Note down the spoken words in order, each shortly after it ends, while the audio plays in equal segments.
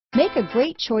Make a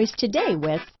great choice today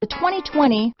with the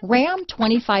 2020 Ram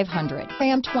 2500.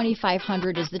 Ram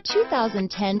 2500 is the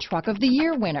 2010 Truck of the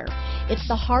Year winner. It's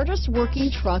the hardest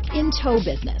working truck in tow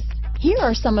business. Here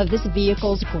are some of this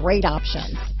vehicle's great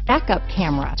options: backup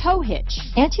camera, tow hitch,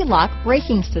 anti-lock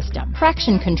braking system,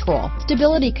 traction control,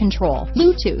 stability control,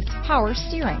 Bluetooth, power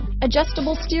steering,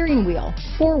 adjustable steering wheel,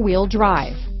 four-wheel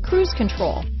drive, cruise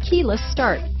control, keyless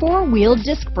start, four-wheel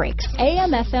disc brakes,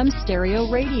 AM/FM stereo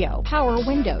radio, power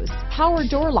windows, power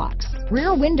door locks,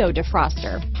 rear window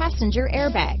defroster, passenger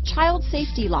airbag, child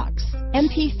safety locks,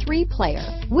 MP3 player.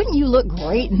 Wouldn't you look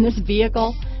great in this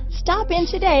vehicle? Stop in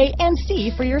today and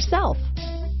see for yourself.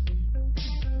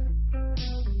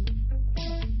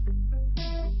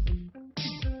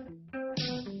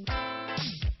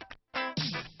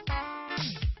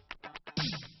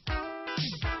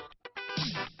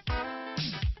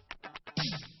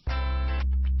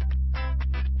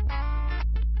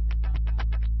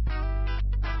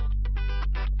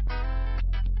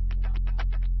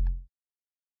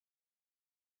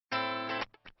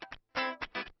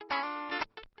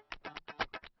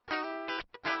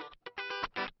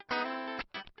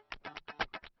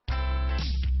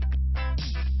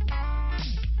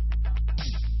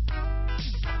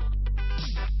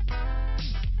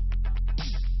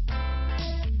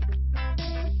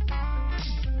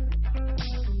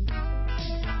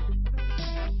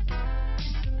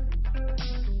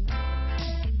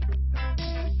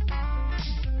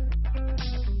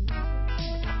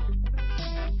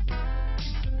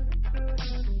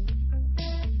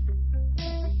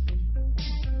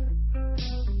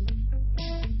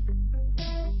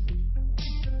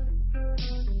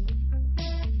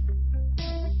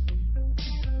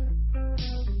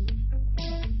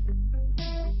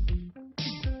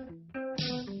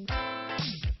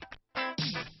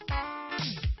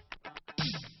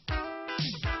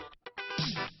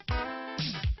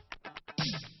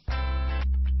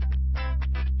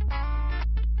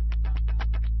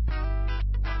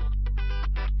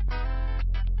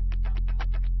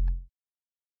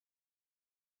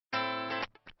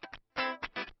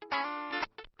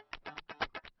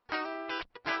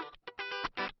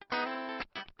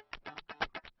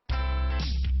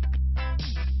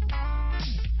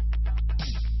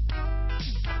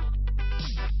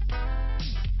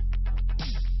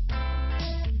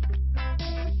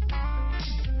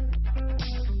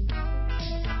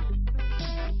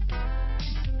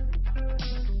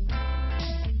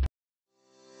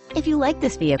 If you like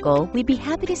this vehicle, we'd be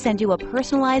happy to send you a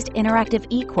personalized interactive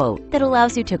e-quote that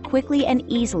allows you to quickly and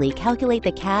easily calculate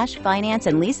the cash, finance,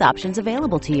 and lease options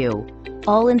available to you.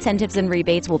 All incentives and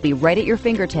rebates will be right at your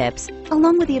fingertips,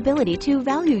 along with the ability to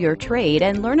value your trade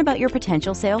and learn about your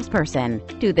potential salesperson.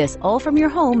 Do this all from your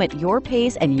home at your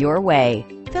pace and your way.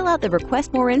 Fill out the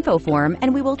Request More Info form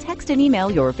and we will text and email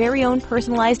your very own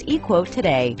personalized e-quote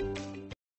today.